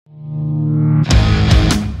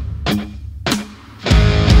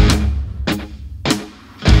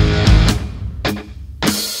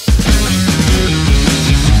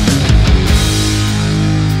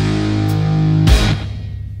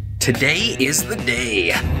Today is the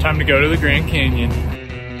day. Time to go to the Grand Canyon.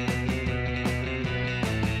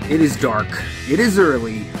 It is dark, it is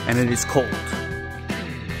early, and it is cold.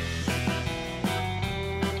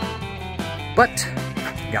 But,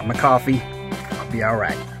 got my coffee, I'll be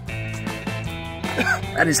alright.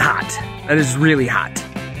 That is hot. That is really hot.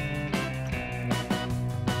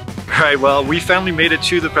 Alright, well, we finally made it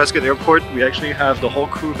to the Prescott Airport. We actually have the whole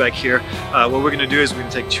crew back here. What we're going to do is we're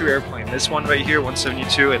going to take two airplanes. This one right here,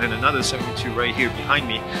 172, and then another 72 right here behind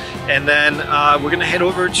me. And then we're going to head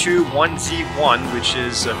over to 1Z1, which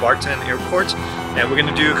is Barton Airport. And we're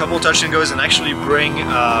going to do a couple of touch and goes and actually bring,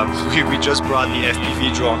 we just brought the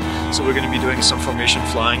FPV drone. So we're going to be doing some formation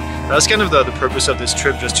flying. That's kind of the purpose of this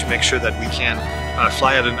trip, just to make sure that we can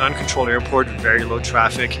fly at an uncontrolled airport with very low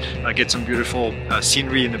traffic, get some beautiful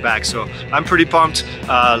scenery in the back. So I'm pretty pumped.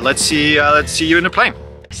 Let's see you in the plane.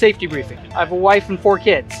 Safety briefing. I have a wife and 4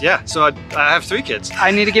 kids. Yeah, so I have 3 kids.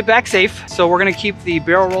 I need to get back safe, so we're gonna keep the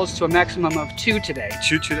barrel rolls to a maximum of 2 today.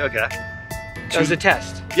 2, okay. That was a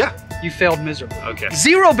test. Yeah. You failed miserably. Okay.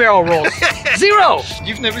 0 barrel rolls. 0!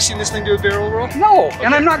 You've never seen this thing do a barrel roll? No, Okay.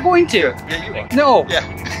 and I'm not going to. Yeah, you are. No. Yeah.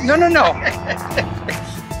 No.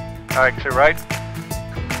 All right, clear right.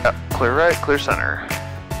 Clear right, clear center.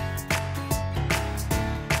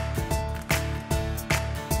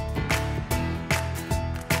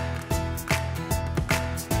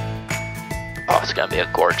 Oh, it's gonna be a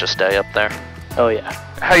gorgeous day up there. Oh yeah.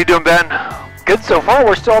 How you doing, Ben? Good so far,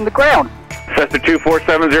 we're still on the ground. Cessna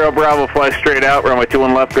 2470 Bravo, fly straight out, runway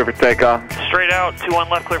 21 left, clear for takeoff. Straight out, 21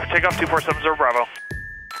 left, clear for takeoff, 2470 Bravo.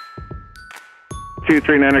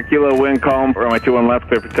 239 kilo, wind calm, runway 21 left,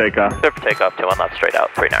 clear for takeoff. Clear for takeoff, 21 left, straight out,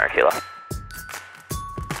 39 kilo.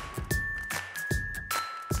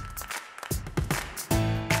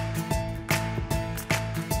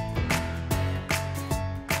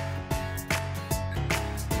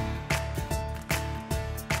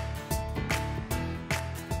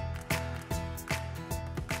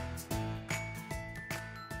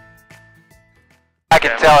 I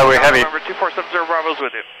can tell we're heavy. Number 2470 Bravo's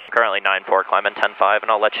with you. Currently 9-4 climbing 10-5, and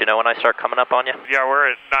I'll let you know when I start coming up on you. Yeah,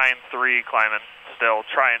 we're at 9-3 climbing, still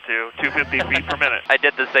trying to, 250 feet per minute. I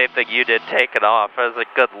did the same thing you did, take it off. I was like,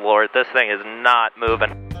 good lord, this thing is not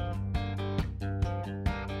moving.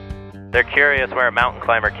 They're curious where a mountain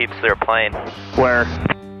climber keeps their plane. Where?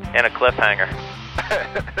 In a cliffhanger.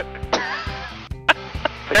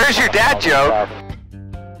 There's your dad joke.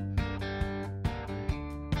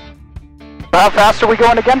 How fast are we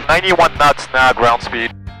going again? 91 knots now, ground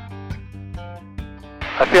speed.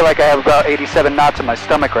 I feel like I have about 87 knots in my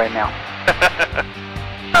stomach right now.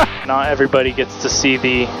 Not everybody gets to see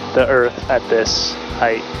the Earth at this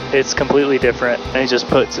height. It's completely different, and it just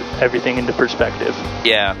puts everything into perspective.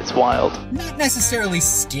 Yeah. It's wild. Not necessarily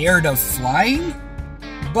scared of flying,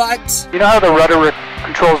 but... You know how the rudder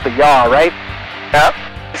controls the yaw, right? Yeah.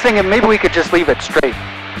 I was thinking maybe we could just leave it straight,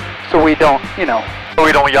 so we don't, you know. So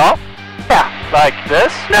we don't yaw? Yeah. Like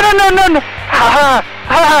this? No. Ha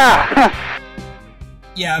ha.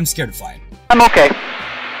 Yeah, I'm scared of flying. I'm okay.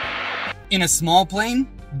 In a small plane,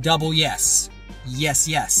 double yes. Yes.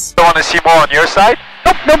 You want to see more on your side?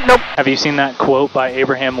 Nope. Have you seen that quote by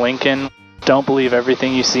Abraham Lincoln? Don't believe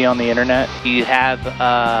everything you see on the internet. You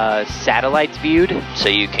have satellites viewed, so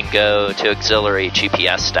you can go to auxiliary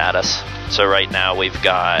GPS status. So right now we've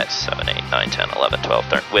got 7, 8, 9, 10, 11, 12,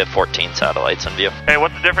 13. We have 14 satellites in view. Hey,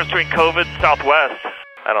 what's the difference between COVID and Southwest?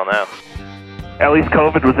 I don't know. At least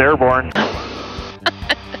COVID was airborne.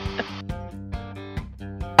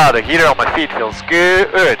 The heater on my feet feels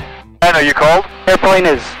good. I know you cold? Airplane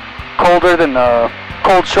is colder than the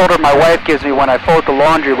cold shoulder my wife gives me when I fold the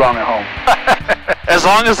laundry wrong at home. As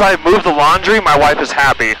long as I move the laundry, my wife is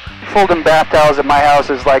happy. Folding bath towels at my house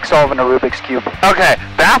is like solving a Rubik's Cube. Okay,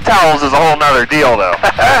 bath towels is a whole nother deal though.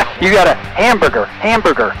 You got a hamburger,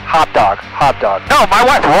 hot dog. No, my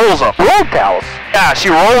wife rolls them. Roll towels. Yeah, she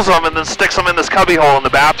rolls them and then sticks them in this cubby hole in the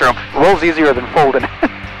bathroom. Rolls easier than folding.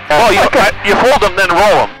 Well, you fold them, then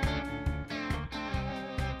roll them.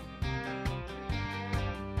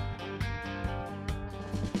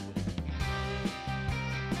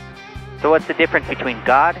 So what's the difference between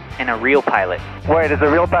God and a real pilot? Wait, is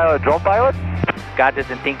a real pilot a drone pilot? God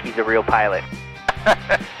doesn't think he's a real pilot.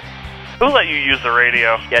 Who let you use the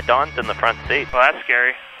radio? Yeah, Dawn's in the front seat. Well, that's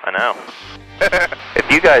scary. I know.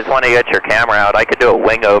 If you guys want to get your camera out, I could do a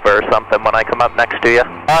wing over or something when I come up next to you.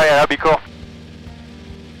 Oh yeah, that'd be cool.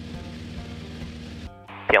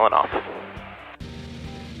 Peeling off.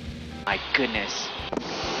 My goodness.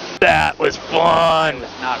 That was fun! I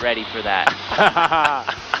was not ready for that.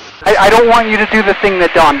 I don't want you to do the thing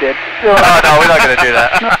that Don did. Oh, no, we're not going to do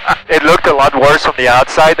that. It looked a lot worse from the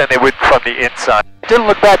outside than it would from the inside. It didn't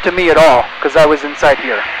look bad to me at all, because I was inside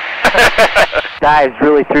here. Guys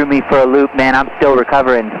really threw me for a loop, man. I'm still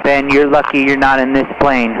recovering. Ben, you're lucky you're not in this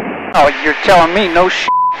plane. Oh, you're telling me no shit.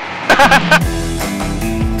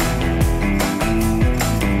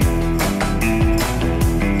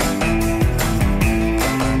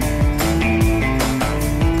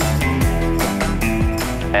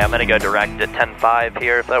 Hey, I'm gonna go direct at 10.5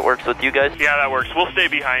 here if that works with you guys. Yeah, that works. We'll stay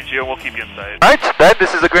behind you and we'll keep you in sight. Alright, Ben,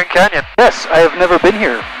 this is the Grand Canyon. Yes, I have never been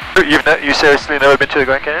here. You seriously never been to the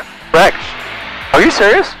Grand Canyon? Correct. Are you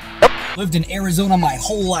serious? Yep. Lived in Arizona my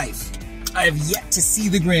whole life. I have yet to see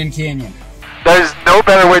the Grand Canyon. There's no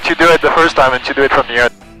better way to do it the first time than to do it from the air.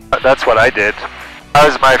 That's what I did. That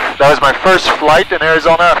was my first flight in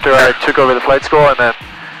Arizona after I took over the flight school, and then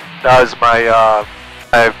that was my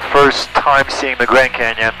first time seeing the Grand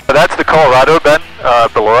Canyon. But that's the Colorado, Ben,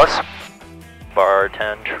 below us. Bar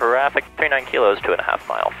 10 traffic, 39 kilos, 2.5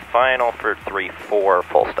 mile. Final for 3-4,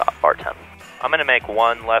 full stop, bar 10. I'm gonna make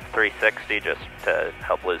one left 360 just to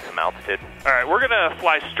help lose some altitude. All right, we're gonna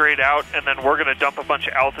fly straight out, and then we're gonna dump a bunch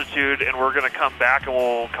of altitude, and we're gonna come back, and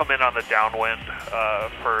we'll come in on the downwind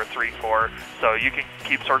for 3-4. So you can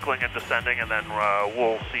keep circling and descending, and then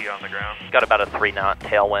we'll see you on the ground. Got about a 3-knot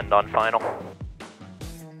tailwind on final.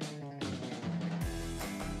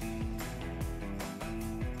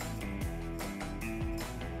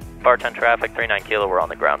 Bar 10 traffic, 39 kilo, we're on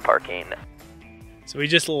the ground parking. So we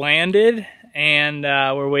just landed and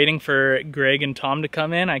we're waiting for Greg and Tom to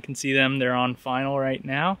come in. I can see them, they're on final right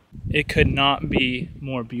now. It could not be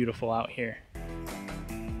more beautiful out here.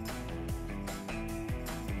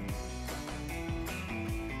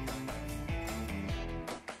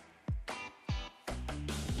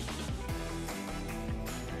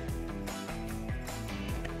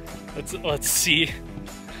 Let's see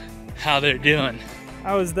how they're doing.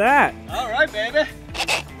 How was that? All right, baby.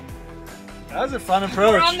 That was a fun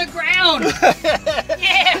approach. We're on the ground.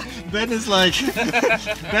 Yeah. Ben is like,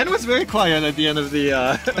 Ben was very quiet at the end of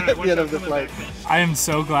the flight. I am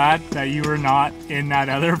so glad that you were not in that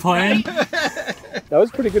other plane. That was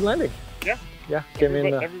a pretty good landing. Yeah. Yeah. Came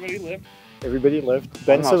in. Everybody lived. Everybody lived.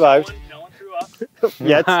 Ben survived. No one threw up.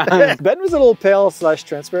 Yet. Ben was a little pale /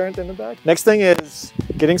 transparent in the back. Next thing is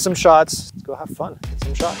getting some shots. Let's go have fun. Get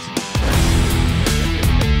some shots.